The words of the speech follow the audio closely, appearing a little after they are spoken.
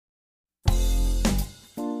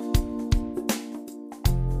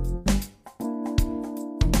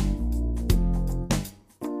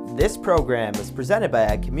This program is presented by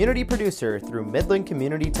a community producer through Midland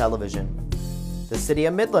Community Television. The City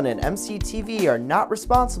of Midland and MCTV are not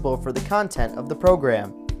responsible for the content of the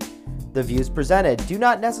program. The views presented do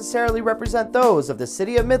not necessarily represent those of the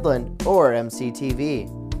City of Midland or MCTV.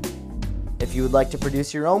 If you would like to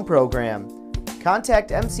produce your own program,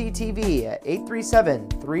 contact MCTV at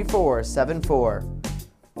 837-3474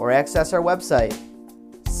 or access our website,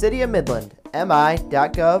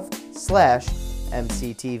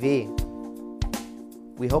 cityofmidland.mi.gov/MCTV.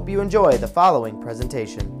 We hope you enjoy the following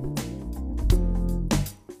presentation.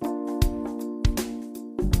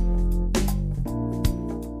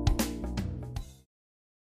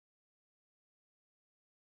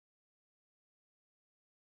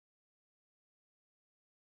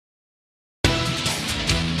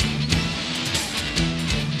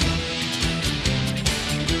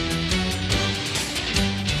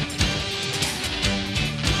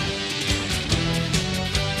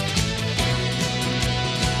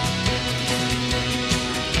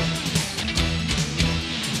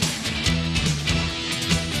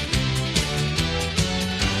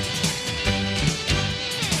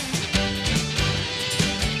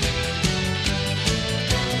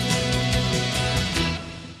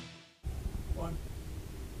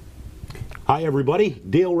 Hi everybody,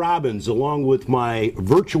 Dale Robbins along with my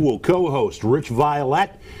virtual co-host Rich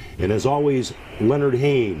Violette, and as always Leonard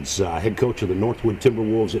Haynes, head coach of the Northwood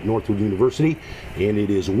Timberwolves at Northwood University, and it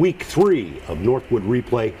is week 3 of Northwood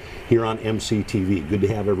Replay here on MCTV. Good to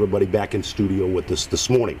have everybody back in studio with us this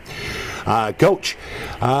morning. Coach,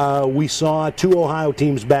 we saw 2 Ohio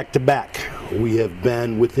teams back to back. We have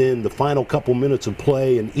been within the final couple minutes of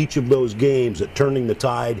play in each of those games at turning the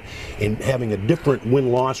tide and having a different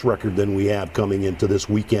win-loss record than we have coming into this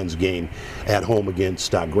weekend's game at home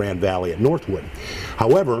against Grand Valley at Northwood.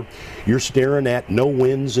 However, you're staring at no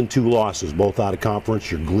wins and 2 losses, both out of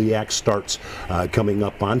conference. Your GLIAC starts coming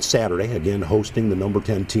up on Saturday, again hosting the number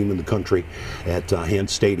 10 team in the country at Hand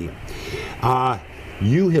Stadium.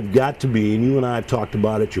 You have got to be, and you and I have talked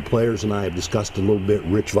about it, your players and I have discussed a little bit,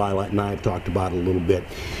 Rich Violette and I have talked about it a little bit.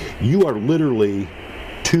 You are literally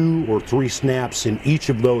 2 or 3 snaps in each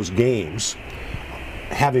of those games,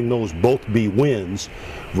 having those both be wins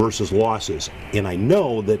versus losses. And I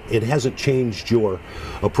know that it hasn't changed your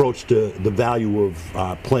approach to the value of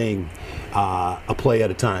playing a play at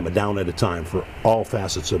a time, a down at a time for all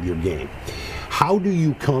facets of your game. How do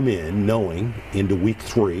you come in knowing into week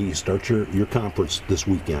 3, you start your conference this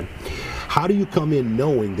weekend, how do you come in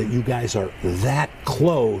knowing that you guys are that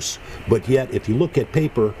close, but yet if you look at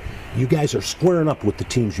paper, you guys are squaring up with the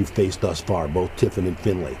teams you've faced thus far, both Tiffin and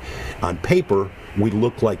Findlay. On paper, we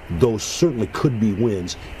look like those certainly could be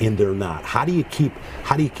wins, and they're not. How do you keep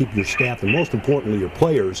your staff and most importantly your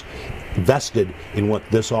players vested in what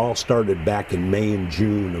this all started back in May and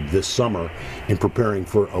June of this summer in preparing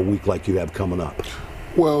for a week like you have coming up?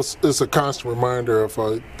 Well, it's a constant reminder of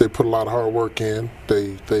they put a lot of hard work in.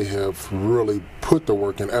 They have really put the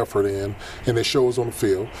work and effort in, and it shows on the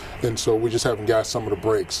field. And so we just haven't got some of the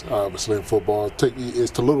breaks, obviously, in football.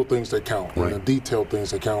 It's the little things that count, right, and the detailed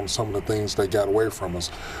things that count, some of the things that got away from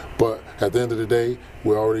us. But at the end of the day,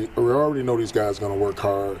 we already know these guys are going to work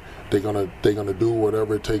hard. They're gonna do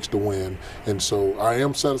whatever it takes to win, and so I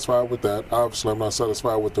am satisfied with that. Obviously, I'm not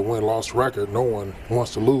satisfied with the win-loss record. No one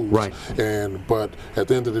wants to lose, right? But at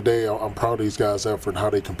the end of the day, I'm proud of these guys' effort and how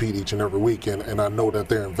they compete each and every week, and I know that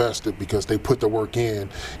they're invested because they put the work in.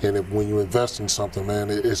 And when you invest in something, man,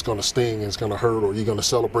 it's gonna sting, it's gonna hurt, or you're gonna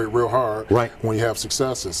celebrate real hard, right, when you have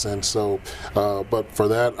successes. And so, but for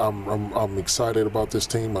that, I'm excited about this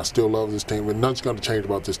team. I still love this team, and nothing's gonna change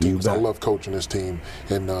about this team because I love coaching this team,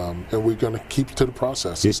 and we're going to keep to the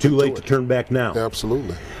process. It's too late to turn back now.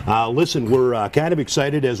 Absolutely. Listen, we're kind of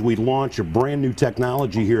excited as we launch a brand new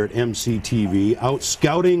technology here at MCTV. Out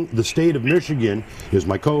scouting the state of Michigan is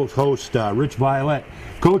my co-host, Rich Violette.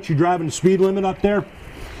 Coach, you driving the speed limit up there?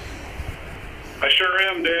 I sure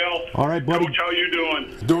am, Dale. All right, buddy. Coach, how you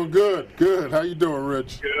doing? Doing good. Good. How you doing,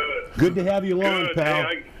 Rich? Good. Good to have you along, pal.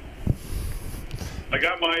 Hey, I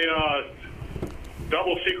got my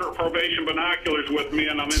double secret probation binoculars with me,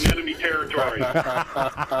 and I'm in enemy territory.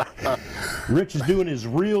 Rich is doing his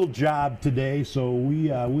real job today, so we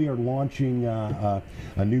are launching a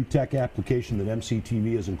new tech application that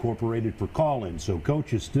MCTV has incorporated for call-in. So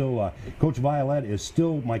Coach is still, Coach Violette is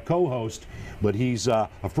still my co-host, but he's a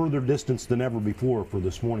further distance than ever before for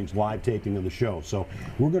this morning's live taping of the show. So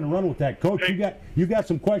we're going to run with that. Coach, hey, you got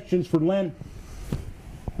some questions for Len?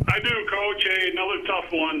 I do, Coach. Hey, another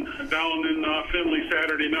tough one down in Findlay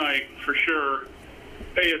Saturday night, for sure.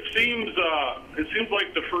 Hey, it seems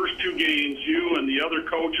like the first two games, you and the other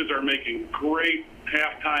coaches are making great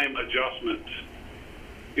halftime adjustments.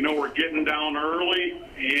 You know, we're getting down early,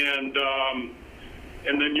 and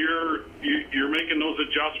then you're making those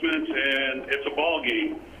adjustments, and it's a ball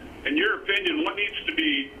game. In your opinion, what needs to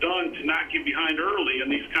be done to not get behind early in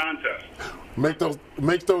these contests? Make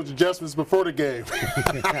those adjustments before the game.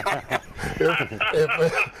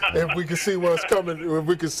 if we can see what's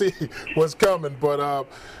coming, but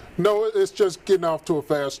no, it's just getting off to a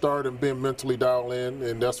fast start and being mentally dialed in,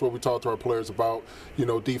 and that's what we talk to our players about. You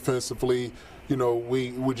know, defensively, you know,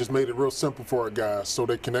 we just made it real simple for our guys so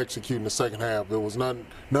they can execute in the second half. It was nothing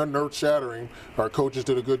earth-shattering. Our coaches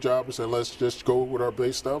did a good job and said, let's just go with our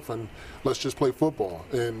base stuff and let's just play football.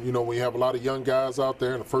 And, you know, when you have a lot of young guys out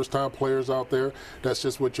there and the first-time players out there, that's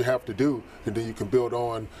just what you have to do, and then you can build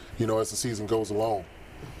on, you know, as the season goes along.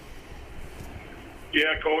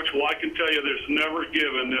 Yeah, Coach, well, I can tell you there's never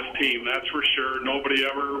given this team, that's for sure. Nobody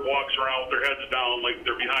ever walks around with their heads down like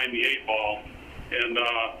they're behind the eight ball. And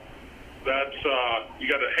that's you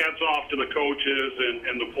got a hats off to the coaches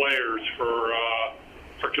and the players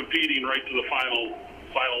for competing right to the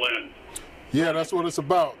final end. Yeah, that's what it's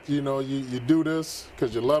about. You know, you do this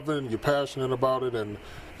because you love it and you're passionate about it. And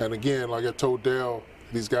again, like I told Dale,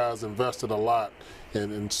 these guys invested a lot.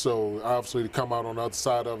 And so obviously to come out on the other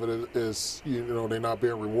side of it is, you know, they're not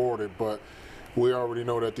being rewarded. But we already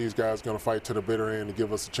know that these guys are going to fight to the bitter end to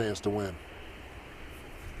give us a chance to win.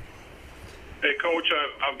 Hey, Coach,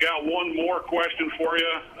 I've got one more question for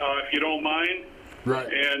you, if you don't mind. Right.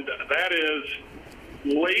 And that is,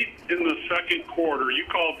 late in the second quarter, you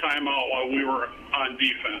called timeout while we were on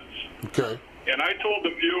defense. Okay. And I told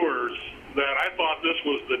the viewers that I thought this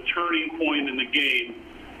was the turning point in the game,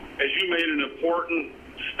 as you made an important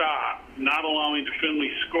stop, not allowing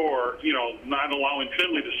Finley score, you know, not allowing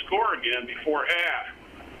Finley to score again before half.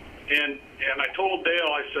 And I told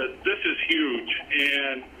Dale, I said, this is huge.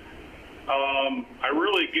 And I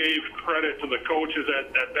really gave credit to the coaches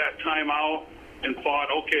at that timeout and thought,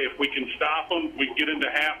 okay, if we can stop them, we can get into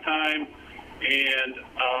halftime, and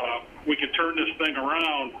we can turn this thing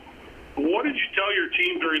around. What did you tell your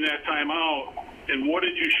team during that timeout, and what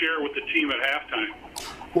did you share with the team at halftime?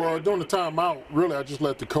 Well, during the timeout, really, I just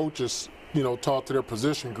let the coaches, you know, talk to their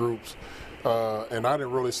position groups, and I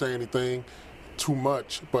didn't really say anything too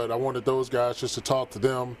much, but I wanted those guys just to talk to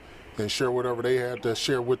them and share whatever they had to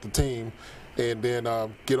share with the team, and then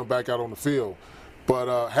get them back out on the field.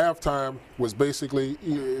 But halftime was basically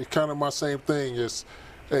kind of my same thing. Is,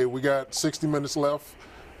 hey, we got 60 minutes left.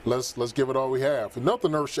 Let's give it all we have. And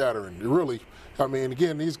nothing earth-shattering, really. I mean,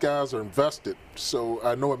 again, these guys are invested, so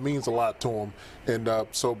I know it means a lot to them. And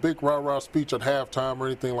so big rah-rah speech at halftime or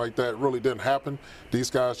anything like that really didn't happen. These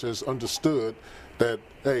guys just understood that,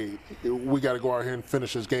 hey, we got to go out here and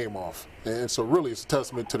finish this game off. And so really it's a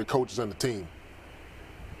testament to the coaches and the team.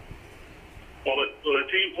 Well,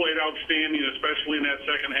 the team played outstanding, especially in that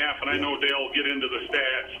second half, and I know Dale will get into the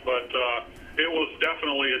stats, but it was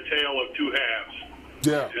definitely a tale of two halves.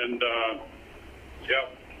 Yeah. And, yeah.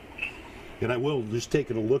 And I will, just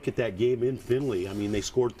taking a look at that game in Findlay, I mean, they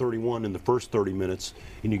scored 31 in the first 30 minutes,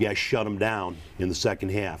 and you guys shut them down in the second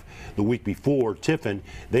half. The week before, Tiffin,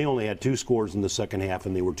 they only had 2 scores in the second half,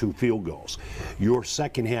 and they were 2 field goals. Your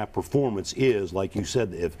second half performance is, like you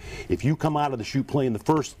said, if you come out of the chute playing the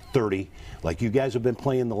first 30, like you guys have been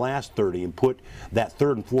playing the last 30, and put that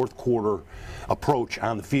third and fourth quarter approach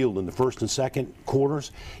on the field in the first and second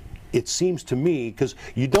quarters, it seems to me, because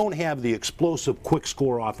you don't have the explosive quick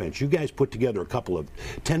score offense. You guys put together a couple of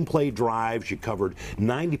 10-play drives. You covered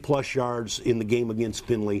 90-plus yards in the game against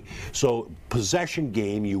Findlay. So possession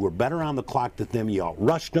game, you were better on the clock than them. You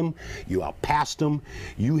outrushed them. You outpassed them.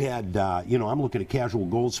 You had, you know, I'm looking at Casual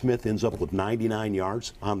Goldsmith ends up with 99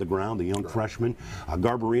 yards on the ground, the young freshman.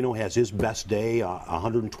 Garbarino has his best day,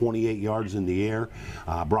 128 yards in the air.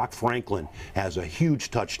 Brock Franklin has a huge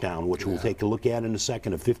touchdown, which we'll take a look at in a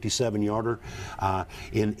second, a 57-yarder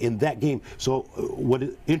in that game. So what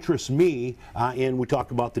interests me, and we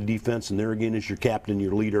talk about the defense, and there again is your captain,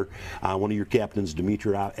 your leader, one of your captains,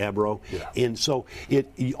 Dimitri Abro. Yeah. And so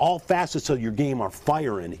all facets of your game are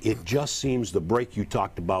firing. It just seems the break you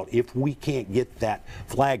talked about, if we can't get that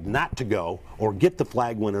flag not to go, or get the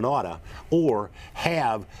flag when it oughta, or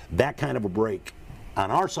have that kind of a break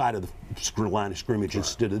on our side of the line of scrimmage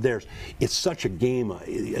instead of theirs. It's such a game.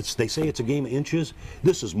 They say it's a game of inches.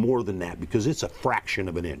 This is more than that because it's a fraction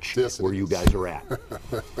of an inch where you guys are at.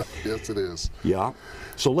 Yes, it is. Yeah.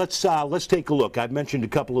 So let's take a look. I've mentioned a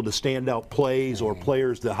couple of the standout plays or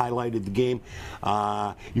players that highlighted the game.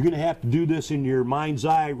 You're going to have to do this in your mind's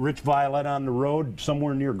eye. Rich Violette on the road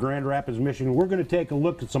somewhere near Grand Rapids, Michigan. We're going to take a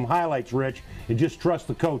look at some highlights, Rich, and just trust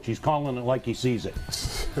the coach. He's calling it like he sees it.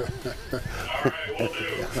 All right, we'll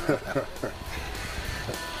do.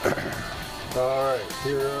 All right,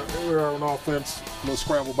 here we are on offense. A little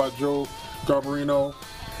scramble by Joe Garbarino.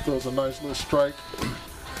 Throws a nice little strike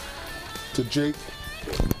to Jake.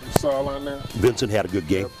 You saw line there. Vincent had a good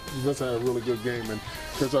game. Yep, Vincent had a really good game. And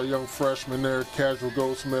here's our young freshman there, Casual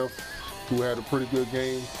Goldsmith, who had a pretty good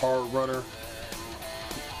game, hard runner.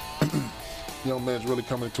 Young man's really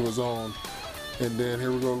coming into his own. And then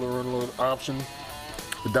here we go, run a little option.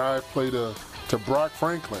 The dive play to Brock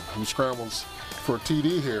Franklin, who scrambles for a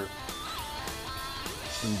TD here.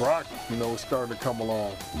 And Brock, is starting to come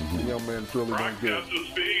along. The young man's really doing good. Brock has the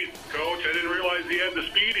speed, Coach. I didn't realize he had the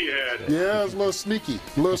speed he had. Yeah, it's a little sneaky.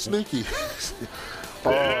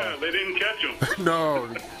 Yeah, they didn't catch him. No,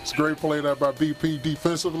 it's a great play there by BP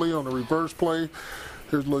defensively on the reverse play.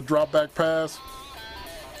 Here's a little drop back pass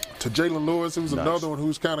to Jalen Lewis, who's another one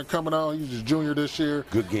who's kind of coming out. He's a junior this year.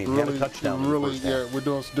 Good game. Had a touchdown. Really, yeah, we're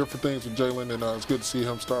doing some different things with Jalen, and it's good to see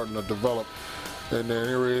him starting to develop. And then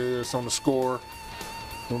here he is on the score.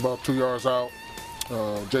 From about 2 yards out.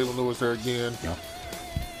 Jalen Lewis there again. Yep.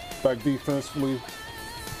 Back defensively.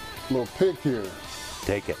 Little pick here.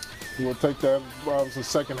 Take it. We'll take that. Obviously,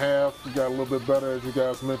 second half, we got a little bit better, as you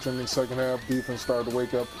guys mentioned. In the second half, defense started to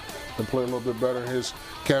wake up and play a little bit better. His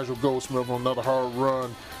Casual Goldsmith on another hard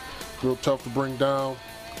run. Real tough to bring down.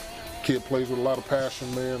 Kid plays with a lot of passion,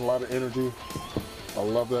 man, a lot of energy. I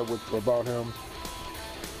love that about him.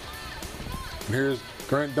 And here's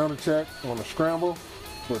Grant Dunacek on a scramble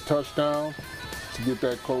for a touchdown to get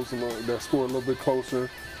that close, that score a little bit closer,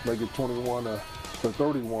 make it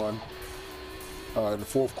 21-31 in the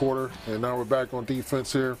fourth quarter. And now we're back on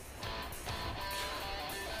defense here.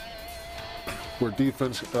 Where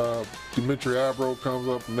defense, Dimitri Abro comes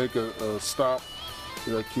up and make a stop.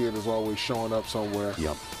 That kid is always showing up somewhere.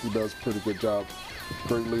 Yep. He does a pretty good job.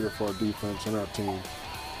 Great leader for our defense and our team.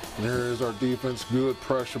 And here is our defense. Good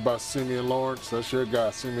pressure by Simeon Lawrence. That's your guy,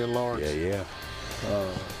 Simeon Lawrence. Yeah.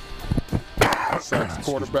 Sacks the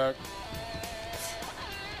quarterback.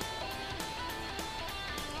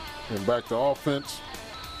 And back to offense.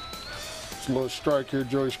 It's a little strike here.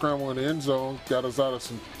 Joey Scramble in the end zone. Got us out of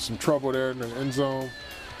some trouble there in the end zone.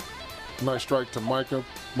 Nice strike to Micah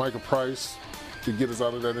Price to get us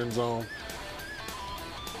out of that end zone.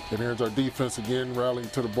 And here's our defense again, rallying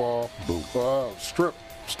to the ball. Boom. Strip.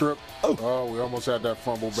 Oh, we almost had that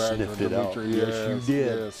fumble back. Sniffed it out. Yes, you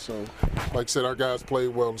did. Yes. So, like I said, our guys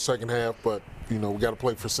played well in the second half, but, we got to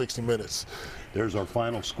play for 60 minutes. There's our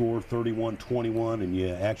final score, 31-21, and you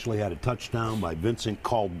actually had a touchdown by Vincent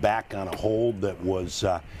called back on a hold that was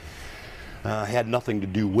had nothing to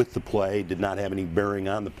do with the play, did not have any bearing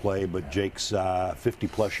on the play, but Jake's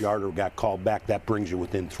 50-plus yarder got called back. That brings you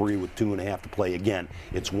within 3 with 2.5 to play. Again,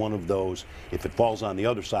 it's one of those, if it falls on the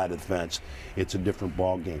other side of the fence, it's a different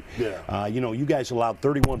ball game. Yeah. You guys allowed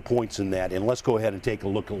 31 points in that, and let's go ahead and take a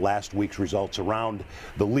look at last week's results around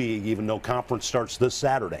the league, even though conference starts this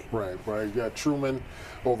Saturday. Right. You got Truman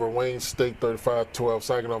over Wayne State, 35-12.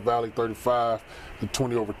 Saginaw Valley, 35-20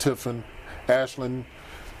 over Tiffin. Ashland,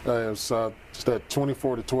 it's that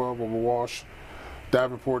 24-12 over Walsh.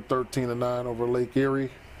 Davenport 13-9 over Lake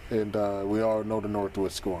Erie, and we all know the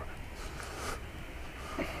Northwood score.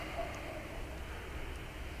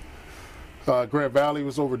 Grand Valley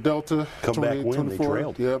was over Delta. Comeback win, they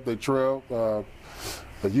trailed. Yep, they trailed. The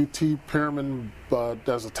UT Pearman,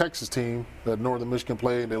 that's a Texas team that Northern Michigan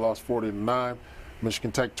played, and they lost 40-9.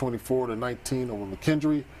 Michigan Tech 24-19 over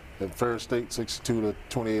McKendree. And Ferris State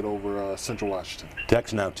 62-28 over Central Washington.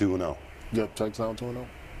 Tech's now 2-0. Yep, Tech's now 2-0.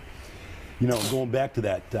 Going back to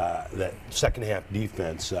that second half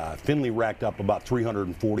defense, Finley racked up about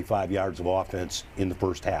 345 yards of offense in the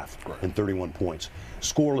first half and 31 points.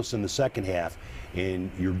 Scoreless in the second half,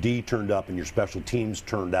 and your D turned up and your special teams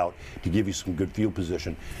turned out to give you some good field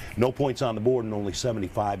position. No points on the board and only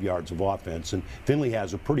 75 yards of offense. And Finley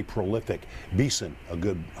has a pretty prolific Beeson, a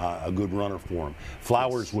good runner for him.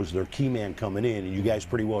 Flowers was their key man coming in, and you guys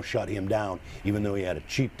pretty well shut him down, even though he had a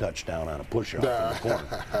cheap touchdown on a push-up in the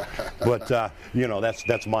corner. But But you know,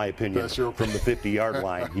 that's my opinion from the 50-yard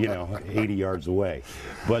line, you know, 80 yards away.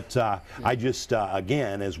 But I just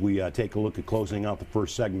again, as we take a look at closing out the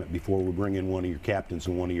first segment before we bring in one of your captains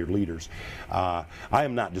and one of your leaders, I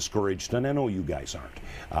am not discouraged, and I know you guys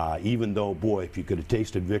aren't. Even though, boy, if you could have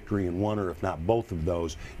tasted victory in one or if not both of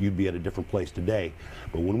those, you'd be at a different place today.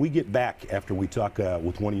 But when we get back after we talk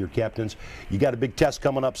with one of your captains, you got a big test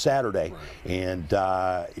coming up Saturday, and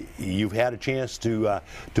you've had a chance to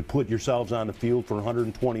put yourselves on the field for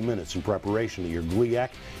 120 minutes in preparation of your GLIAC,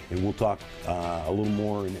 and we'll talk a little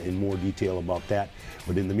more in more detail about that.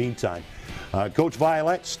 But in the meantime, Coach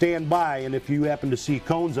Violette, stand by, and if you happen to see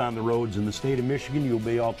cones on the roads in the state of Michigan, you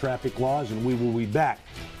obey all traffic laws, and we will be back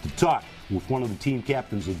to talk with one of the team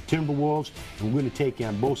captains of the Timberwolves, and we're going to take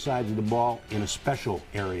on both sides of the ball in a special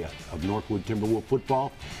area of Northwood Timberwolf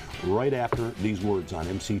football right after these words on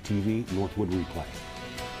MCTV Northwood Replay.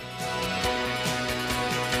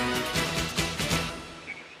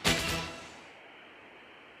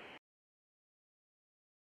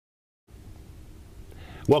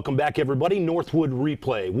 Welcome back, everybody. Northwood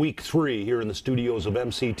Replay, Week 3 here in the studios of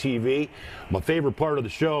MCTV. My favorite part of the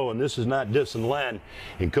show, and this is not dissing Len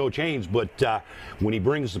and Coach Haynes, but when he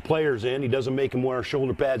brings the players in, he doesn't make them wear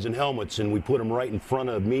shoulder pads and helmets, and we put them right in front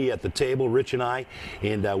of me at the table, Rich and I,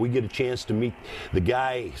 and we get a chance to meet the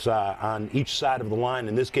guys on each side of the line.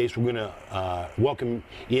 In this case, we're going to welcome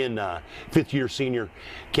in fifth-year senior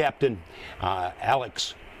captain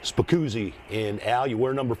Alex Spicuzzi. And Al, you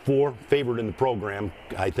wear number 4, favorite in the program.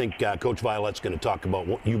 I think Coach Violette's going to talk about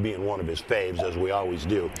you being one of his faves, as we always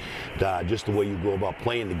do, just the way you go about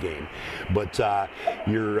playing the game. But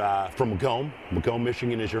you're from Macomb. Macomb,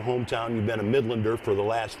 Michigan is your hometown. You've been a Midlander for the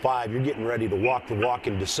last 5. You're getting ready to walk the walk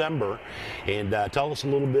in December. And tell us a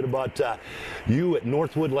little bit about you at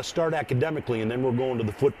Northwood. Let's start academically, and then we're going to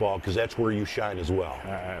the football, because that's where you shine as well.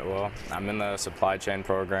 All right, well, I'm in the supply chain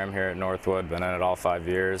program here at Northwood. Been in it all 5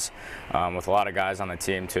 years. With a lot of guys on the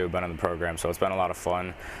team too, been in the program, so it's been a lot of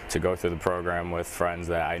fun to go through the program with friends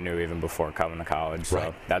that I knew even before coming to college.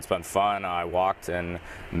 So that's been fun. I walked in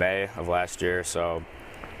May of last year, so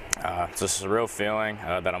it's just a real feeling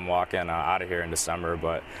that I'm walking out of here in December.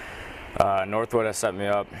 But Northwood has set me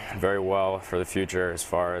up very well for the future as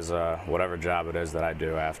far as whatever job it is that I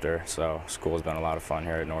do after. So school's been a lot of fun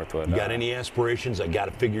here at Northwood. You got any aspirations? I got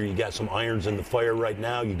to figure you got some irons in the fire right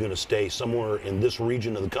now. You're going to stay somewhere in this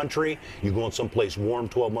region of the country? You going someplace warm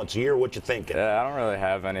 12 months a year? What you thinking? Yeah, I don't really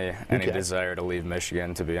have any desire to leave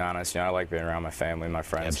Michigan, to be honest. You know, I like being around my family, my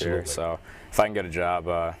friends here. So if I can get a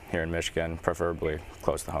job here in Michigan, preferably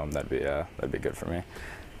close to home, that'd be good for me.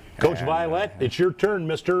 Coach Violette, it's your turn,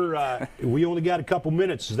 mister. We only got a couple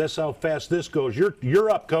minutes. That's how fast this goes. You're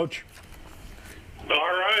up, Coach. All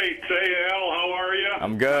right. Say, Al, how are you?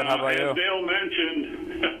 I'm good. How about you? As Dale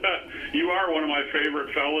mentioned, you are one of my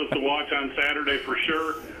favorite fellas to watch on Saturday for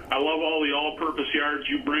sure. I love all the all-purpose yards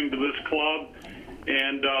you bring to this club,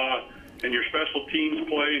 and your special teams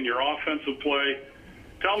play and your offensive play.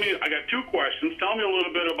 Tell me, I got 2 questions. Tell me a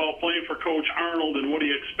little bit about playing for Coach Arnold and what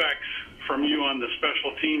he expects from you on the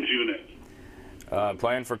special teams unit.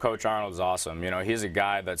 Playing for Coach Arnold is awesome. You know, he's a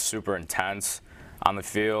guy that's super intense on the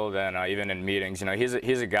field and even in meetings. You know,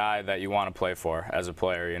 he's a guy that you want to play for as a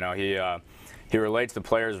player. You know, he relates to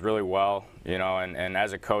players really well. You know, and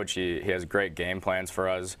as a coach, he has great game plans for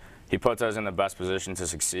us. He puts us in the best position to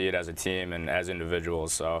succeed as a team and as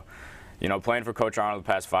individuals. So, you know, playing for Coach Arnold the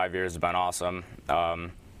past 5 years has been awesome.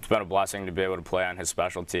 It's been a blessing to be able to play on his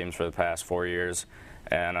special teams for the past 4 years,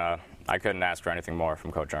 and I couldn't ask for anything more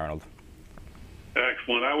from Coach Arnold.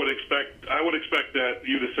 Excellent. I would expect that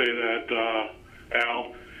you to say that,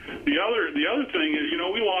 Al. The other thing is, you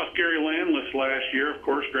know, we lost Gary Landless last year, of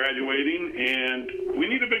course, graduating, and we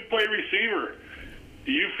need a big play receiver.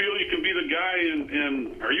 Do you feel you can be the guy,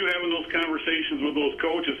 and are you having those conversations with those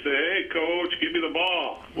coaches? Say, hey, coach, give me the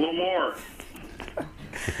ball, a little more.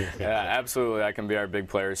 Yeah, absolutely. I can be our big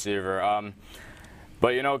play receiver.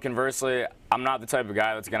 But, you know, conversely, I'm not the type of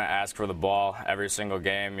guy that's going to ask for the ball every single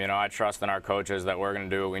game. You know, I trust in our coaches that we're going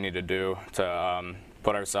to do what we need to do to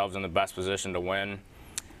put ourselves in the best position to win.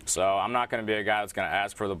 So I'm not going to be a guy that's going to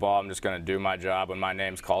ask for the ball. I'm just going to do my job when my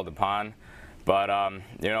name's called upon. But,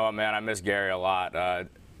 you know what, man, I miss Gary a lot.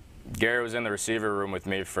 Gary was in the receiver room with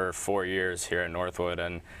me for 4 years here at Northwood,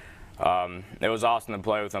 and it was awesome to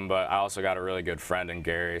play with him, but I also got a really good friend in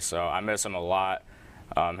Gary, so I miss him a lot.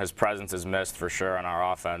 His presence is missed for sure on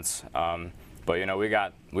our offense. But, you know, we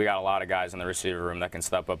got a lot of guys in the receiver room that can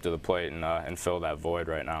step up to the plate and fill that void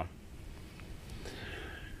right now.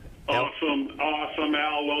 Awesome,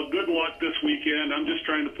 Al. Well, good luck this weekend. I'm just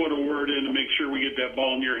trying to put a word in to make sure we get that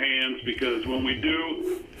ball in your hands, because when we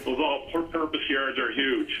do, those all-purpose yards are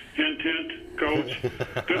huge. Hint, hint, Coach.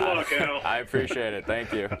 Good luck, Al. I appreciate it.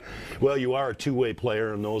 Thank you. Well, you are a two-way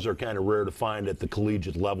player, and those are kind of rare to find at the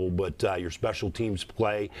collegiate level, but your special teams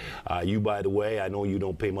play. You, by the way, I know you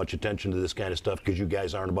don't pay much attention to this kind of stuff because you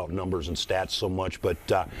guys aren't about numbers and stats so much, but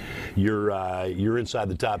you're inside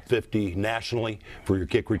the top 50 nationally for your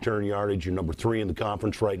kick return yardage. You're number 3 in the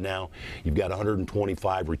conference right now. You've got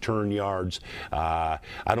 125 return yards. I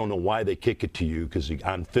don't know why they kick it to you, because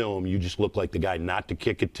on film you just look like the guy not to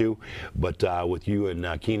kick it to, but with you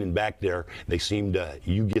and Keenan back there, they seem to,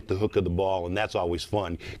 you get the hook of the ball, and that's always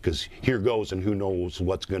fun, because here goes and who knows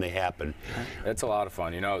what's going to happen. It's a lot of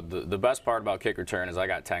fun. You know, the best part about kick return is I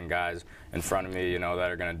got 10 guys in front of me, you know, that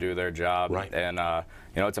are going to do their job. Right. And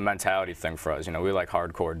you know, it's a mentality thing for us. You know, we like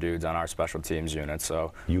hardcore dudes on our special teams unit,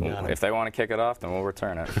 so if they want to kick it off, then we'll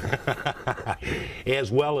return it.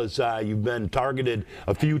 As well as you've been targeted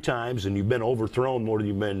a few times, and you've been overthrown more than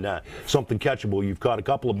you've been something catchable. You've caught a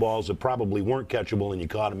couple of balls that probably weren't catchable, and you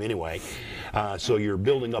caught them anyway. So you're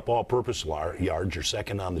building up all-purpose yards. You're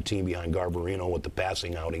second on the team behind Garbarino with the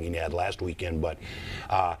passing outing you had last weekend. But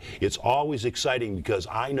it's always exciting, because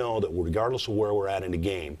I know that regardless of where we're at in the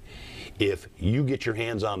game, if you get your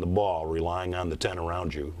hands on the ball, relying on the 10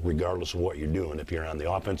 around you, regardless of what you're doing, if you're on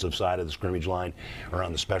the offensive side of the scrimmage line or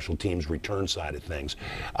on the special teams return side of things,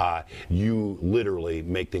 you literally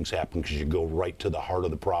make things happen, because you go right to the heart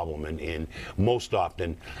of the problem and most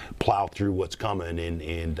often plow through what's coming.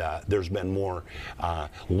 And there's been more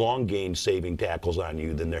long gain saving tackles on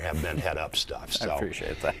you than there have been head up stuff. So I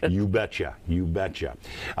appreciate that. You betcha. You betcha.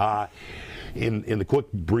 In the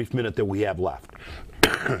quick, brief minute that we have left,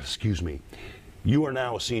 excuse me, you are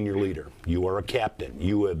now a senior leader. You are a captain.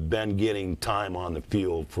 You have been getting time on the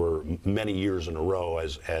field for many years in a row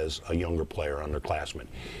as a younger player, underclassman.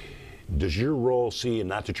 Does your role see, and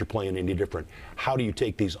not that you're playing any different, how do you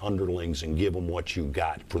take these underlings and give them what you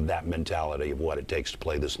got for that mentality of what it takes to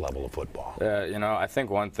play this level of football? You know, I think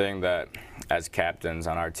one thing that as captains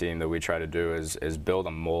on our team that we try to do is build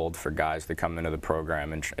a mold for guys to come into the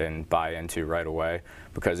program and buy into right away.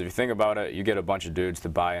 Because if you think about it, you get a bunch of dudes to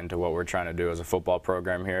buy into what we're trying to do as a football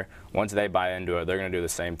program here. Once they buy into it, they're going to do the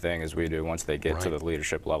same thing as we do once they get to the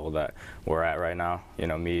leadership level that we're at right now. You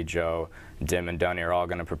know, me, Joe, Dim, and Dunny are all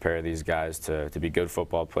going to prepare these guys to be good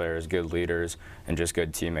football players, good leaders, and just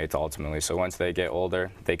good teammates ultimately. So once they get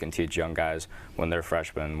older, they can teach young guys when they're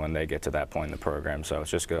freshmen, when they get to that point in the program. So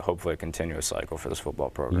it's just going to hopefully a continuous cycle for this football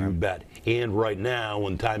program. You bet. And right now,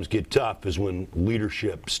 when times get tough, is when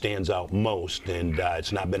leadership stands out most. And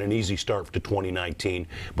it's not been an easy start to 2019,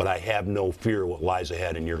 but I have no fear what lies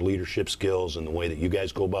ahead in your leadership skills and the way that you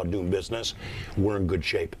guys go about doing business. We're in good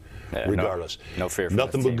shape. Yeah, regardless. No fear for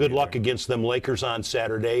nothing but good either. luck against them Lakers on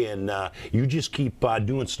Saturday, and you just keep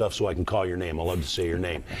doing stuff so I can call your name. I love to say your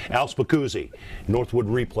name. Al Spicuzzi, Northwood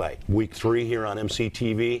Replay, Week 3 here on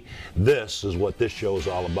MCTV. This is what this show is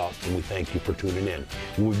all about, and we thank you for tuning in.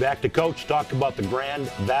 We'll be back to Coach, talk about the Grand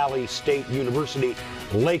Valley State University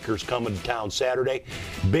Lakers coming to town Saturday.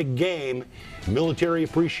 Big game, Military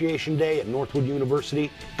Appreciation Day at Northwood University.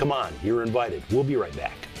 Come on, you're invited. We'll be right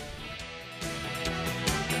back.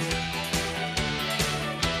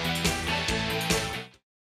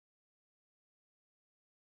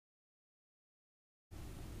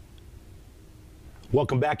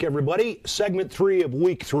 Welcome back, everybody. Segment 3 of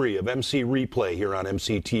Week 3 of MC Replay here on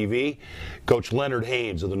MCTV. Coach Leonard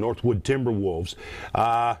Haynes of the Northwood Timberwolves.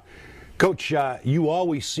 Coach, you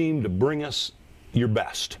always seem to bring us your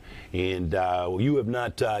best, and you have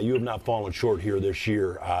not fallen short here this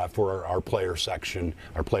year for our player section,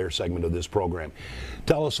 our player segment of this program.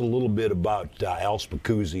 Tell us a little bit about Al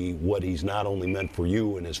Spicuzzi, what he's not only meant for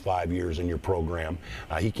you in his 5 years in your program.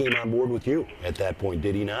 He came on board with you at that point,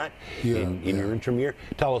 did he not? Yeah. In your interim year.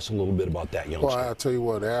 Tell us a little bit about that youngster. Well, I'll tell you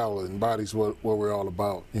what, Al embodies what we're all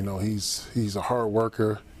about. You know, he's a hard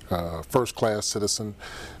worker, first-class citizen,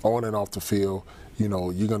 on and off the field. You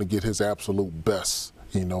know, you're going to get his absolute best.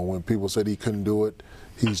 You know, when people said he couldn't do it,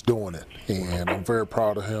 he's doing it. And I'm very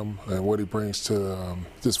proud of him and what he brings to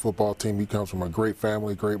this football team. He comes from a great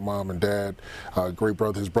family, great mom and dad, great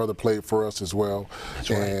brother. His brother played for us as well.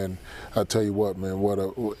 That's right. And I tell you what, man, what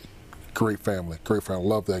a great family. Great family.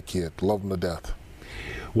 Love that kid. Love him to death.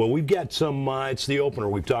 Well, we've got some, it's the opener.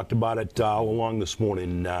 We've talked about it all along this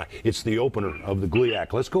morning. It's the opener of the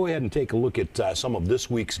GLIAC. Let's go ahead and take a look at some of this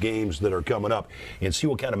week's games that are coming up and see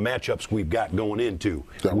what kind of matchups we've got going into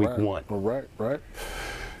Week 1. All right.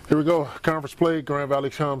 Here we go. Conference play. Grand Valley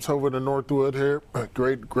comes over to Northwood here.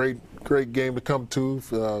 Great great game to come to.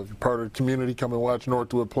 If you're part of the community, come and watch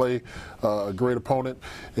Northwood play. A great opponent.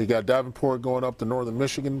 You got Davenport going up to Northern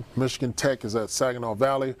Michigan. Michigan Tech is at Saginaw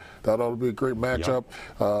Valley. That ought to be a great matchup.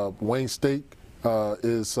 Wayne State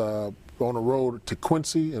is on the road to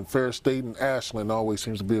Quincy, and Fair State and Ashland always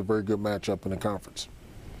seems to be a very good matchup in the conference.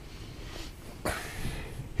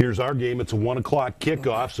 Here's our game. It's a 1 o'clock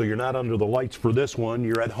kickoff, so you're not under the lights for this one.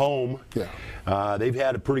 You're at home. Yeah. They've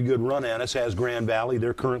had a pretty good run at us, has Grand Valley.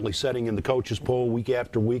 They're currently setting in the coaches poll week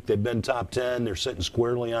after week. They've been top 10. They're sitting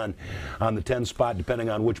squarely on the 10 spot, depending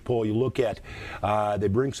on which poll you look at. They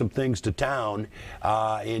bring some things to town,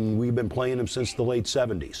 and we've been playing them since the late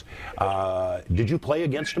 70s. Did you play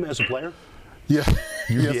against them as a player? Yeah.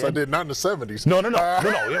 Yes, did? I did. Not in the 70s. No. It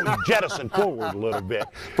was jettisoned forward a little bit.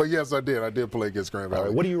 But yes, I did. I did play against Grand Valley.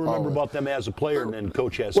 Right, what do you remember about them as a player, and then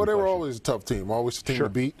coach has some Well, they were questions? always a tough team. Always a team to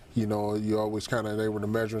beat. You know, you always they were the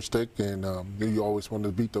measuring stick, and you always wanted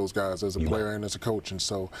to beat those guys as a player and as a coach. And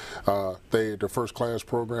so they're first-class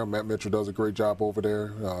program. Matt Mitchell does a great job over there,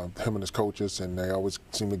 him and his coaches, and they always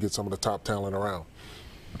seem to get some of the top talent around.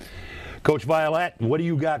 Coach Violette, what do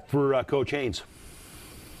you got for Coach Haynes?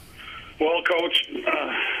 Well, Coach,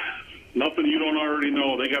 nothing you don't already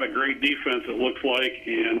know. They got a great defense, it looks like,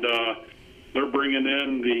 and they're bringing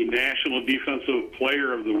in the National Defensive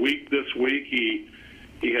Player of the Week this week.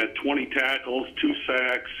 He had 20 tackles, 2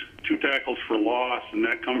 sacks, 2 tackles for loss, and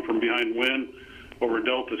that come from behind win over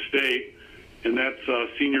Delta State. And that's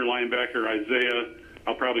senior linebacker Isaiah.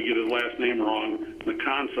 I'll probably get his last name wrong,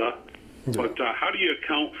 Nakansa. But how do you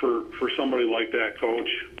account for somebody like that, Coach?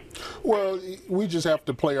 Well, we just have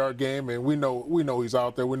to play our game, and we know he's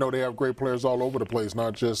out there. We know they have great players all over the place,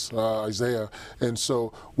 not just Isaiah. And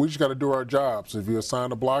so we just got to do our jobs. If you're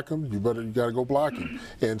assigned to block him, you got to go block him.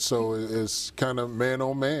 And so it's kind of man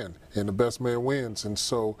on man, and the best man wins. And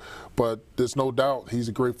so, but there's no doubt he's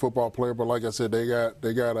a great football player. But like I said, they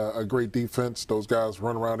got a great defense. Those guys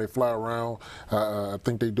run around, they fly around. I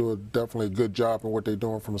think they do definitely a good job in what they're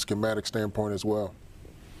doing from a schematic standpoint as well.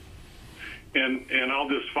 And I'll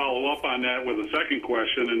just follow up on that with a second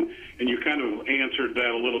question, and you kind of answered that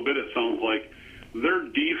a little bit, it sounds like. Their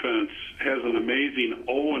defense has an amazing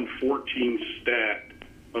 0-14 stat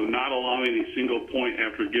of not allowing a single point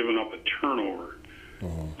after giving up a turnover.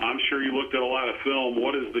 I'm sure you looked at a lot of film.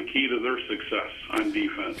 What is the key to their success on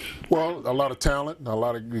defense? Well, a lot of talent, a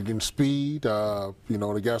lot of speed. You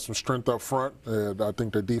know, they got some strength up front. I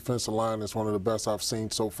think their defensive line is one of the best I've seen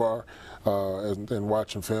so far in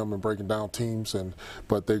watching film and breaking down teams.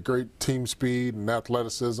 But they're great team speed and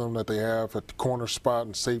athleticism that they have at the corner spot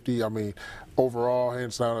and safety. I mean, overall,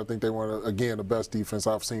 hands down, I think they were, again, the best defense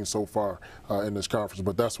I've seen so far in this conference.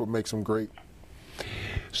 But that's what makes them great.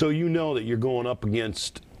 So you know that you're going up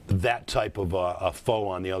against that type of a foe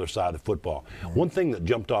on the other side of the football. One thing that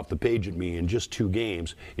jumped off the page at me in just 2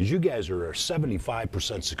 games is you guys are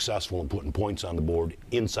 75% successful in putting points on the board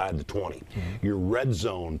inside the 20. Your red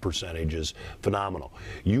zone percentage is phenomenal.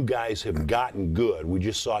 You guys have gotten good. We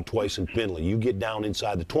just saw it twice in Findlay. You get down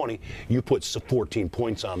inside the 20, you put 14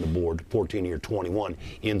 points on the board, 14 of your 21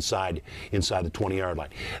 inside the 20-yard line.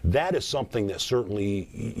 That is something that certainly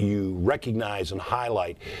you recognize and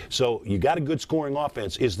highlight. So you got a good scoring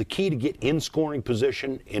offense. Is the key to get in scoring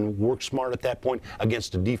position and work smart at that point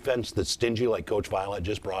against a defense that's stingy like Coach Violette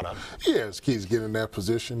just brought up? Yeah, it's key to get in that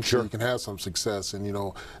position so you can have some success. And, you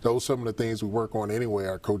know, those are some of the things we work on anyway.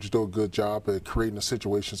 Our coaches do a good job at creating the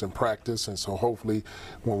situations in practice. And so hopefully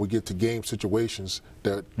when we get to game situations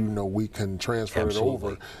that, you know, we can transfer it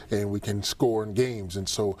over and we can score in games. And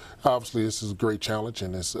so obviously this is a great challenge,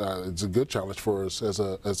 and it's a good challenge for us as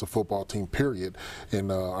a football team, period.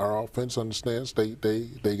 And our offense understands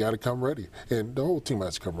they got to come ready, and the whole team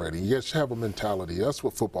has to come ready. You guys have a mentality. That's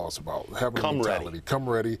what football is about. Having a mentality. Come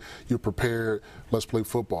ready. You're prepared. Let's play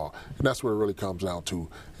football, and that's what it really comes down to.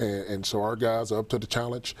 And so our guys are up to the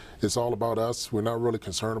challenge. It's all about us. We're not really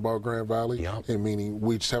concerned about Grand Valley, and meaning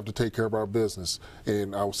we just have to take care of our business.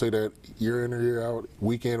 And I will say that year in and year out,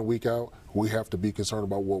 week in and week out, we have to be concerned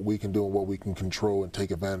about what we can do and what we can control and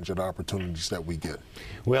take advantage of the opportunities that we get.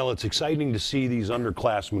 Well, it's exciting to see these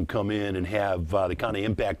underclassmen come in and have the kind of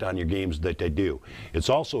impact on your games that they do. It's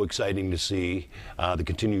also exciting to see the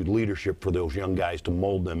continued leadership for those young guys to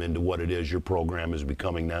mold them into what it is your program is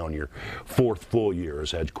becoming now in your 4th full year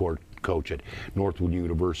as head coach at Northwood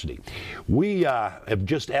University. We have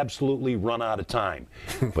just absolutely run out of time,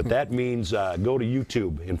 but that means go to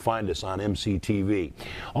YouTube and find us on MCTV.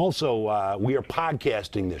 Also, we are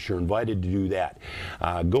podcasting this. You're invited to do that.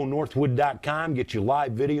 Go northwood.com, get you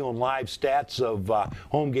live video and live stats of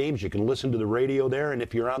home games. You can listen to the radio there, and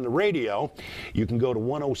if you're on the radio, you can go to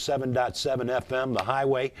 107.7 FM, the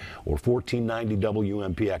highway, or 1490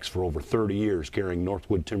 WMPX for over 30 years, carrying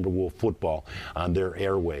Northwood Timberwolves football on their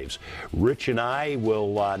airwaves. Rich and I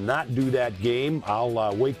will not do that game.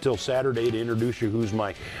 I'll wait till Saturday to introduce you who's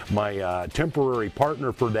my temporary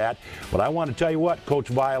partner for that. But I want to tell you what, Coach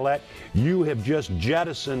Violette, you have just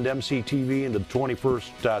jettisoned MCTV into the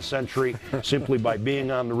 21st century simply by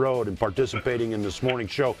being on the road and participating in this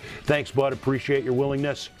morning's show. Thanks, bud. Appreciate your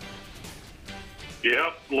willingness.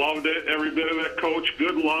 Yep, loved it, every bit of it, Coach.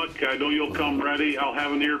 Good luck. I know you'll come ready. I'll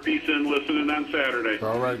have an earpiece in listening on Saturday.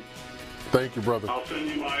 All right. Thank you, brother. I'll send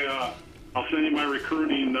you my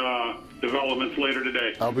recruiting developments later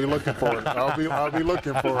today. I'll be looking for it. I'll be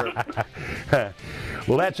looking for it.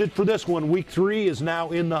 Well, that's it for this one. Week 3 is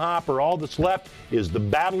now in the hopper. All that's left is the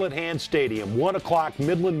Battle at Hand Stadium, 1 o'clock,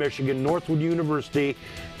 Midland, Michigan, Northwood University.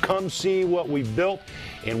 Come see what we've built,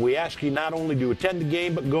 and we ask you not only to attend the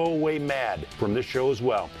game, but go away mad from this show as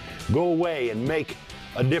well. Go away and make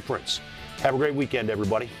a difference. Have a great weekend,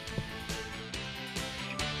 everybody.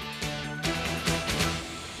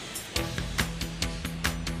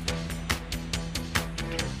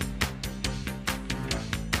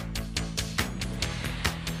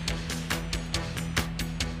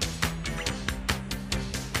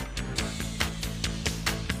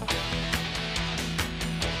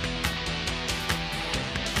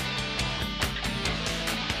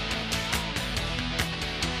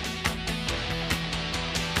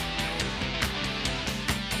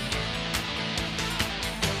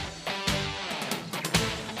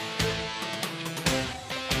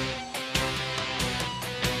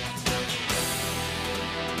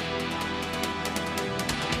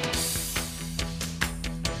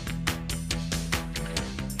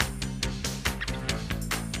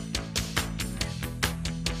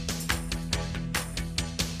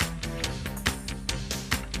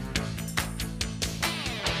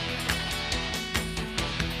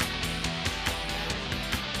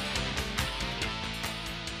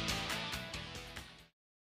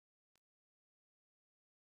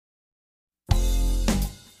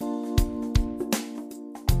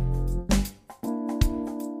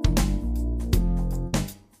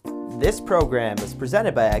 This program is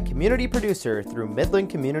presented by a community producer through Midland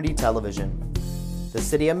Community Television. The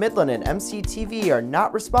City of Midland and MCTV are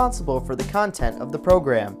not responsible for the content of the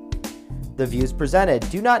program. The views presented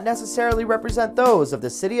do not necessarily represent those of the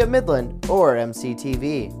City of Midland or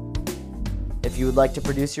MCTV. If you would like to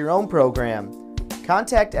produce your own program,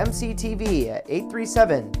 contact MCTV at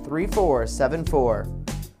 837-3474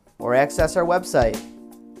 or access our website,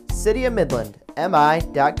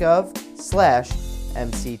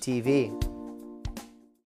 cityofmidlandmi.gov/MCTV.